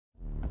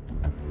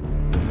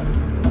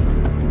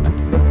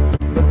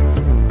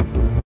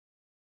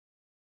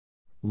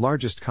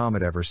largest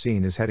comet ever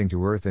seen is heading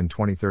to Earth in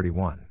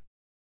 2031.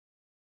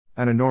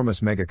 An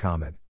enormous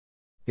megacomet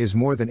is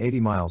more than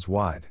 80 miles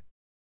wide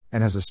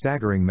and has a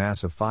staggering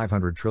mass of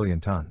 500 trillion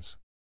tons.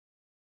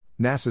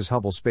 NASA's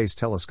Hubble Space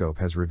Telescope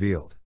has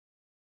revealed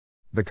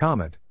the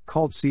comet,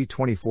 called C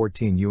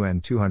 2014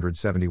 UN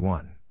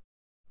 271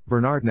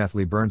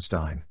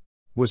 Bernardinelli-Bernstein,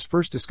 was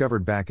first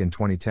discovered back in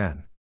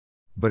 2010,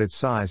 but its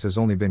size has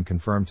only been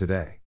confirmed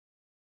today.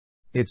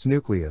 Its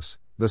nucleus,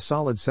 the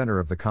solid center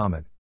of the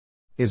comet,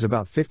 is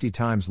about 50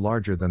 times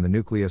larger than the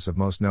nucleus of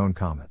most known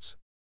comets,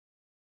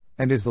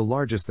 and is the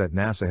largest that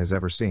NASA has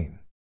ever seen.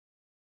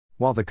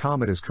 While the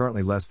comet is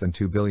currently less than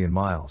 2 billion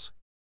miles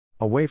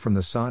away from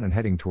the Sun and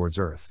heading towards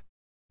Earth,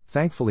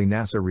 thankfully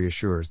NASA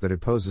reassures that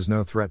it poses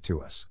no threat to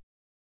us.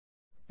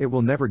 It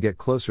will never get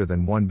closer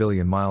than 1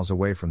 billion miles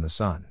away from the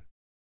Sun,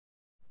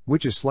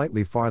 which is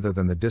slightly farther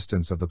than the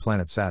distance of the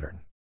planet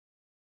Saturn.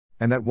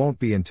 And that won't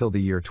be until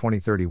the year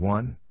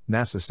 2031,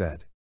 NASA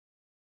said.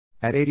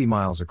 At 80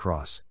 miles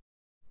across,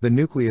 the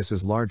nucleus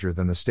is larger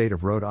than the state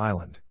of Rhode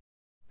Island,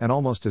 and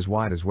almost as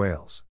wide as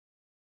Wales.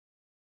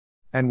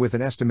 And with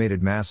an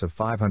estimated mass of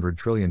 500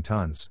 trillion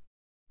tons,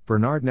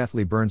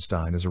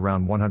 Bernardinelli-Bernstein is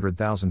around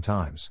 100,000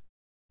 times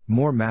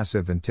more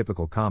massive than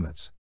typical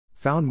comets,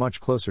 found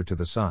much closer to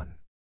the Sun.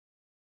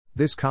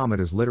 This comet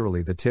is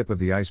literally the tip of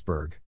the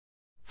iceberg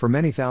for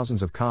many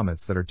thousands of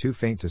comets that are too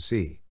faint to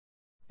see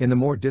in the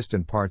more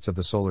distant parts of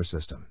the solar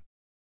system,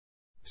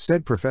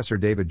 said Professor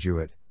David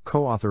Jewett,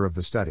 co-author of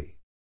the study.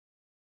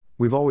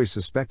 We've always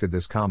suspected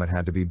this comet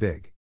had to be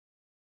big,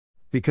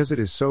 because it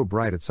is so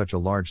bright at such a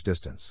large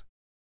distance.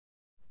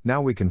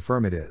 Now we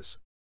confirm it is.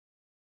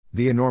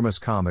 The enormous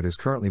comet is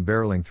currently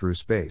barreling through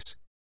space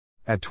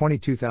at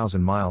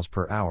 22,000 miles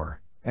per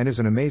hour, and is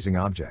an amazing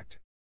object,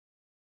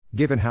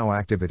 given how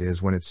active it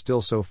is when it's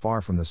still so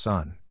far from the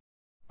Sun,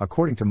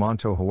 according to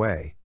Monto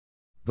Hue,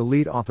 the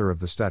lead author of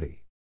the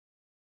study.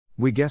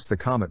 We guessed the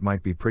comet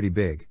might be pretty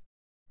big,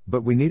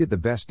 but we needed the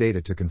best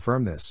data to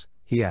confirm this,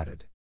 he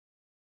added.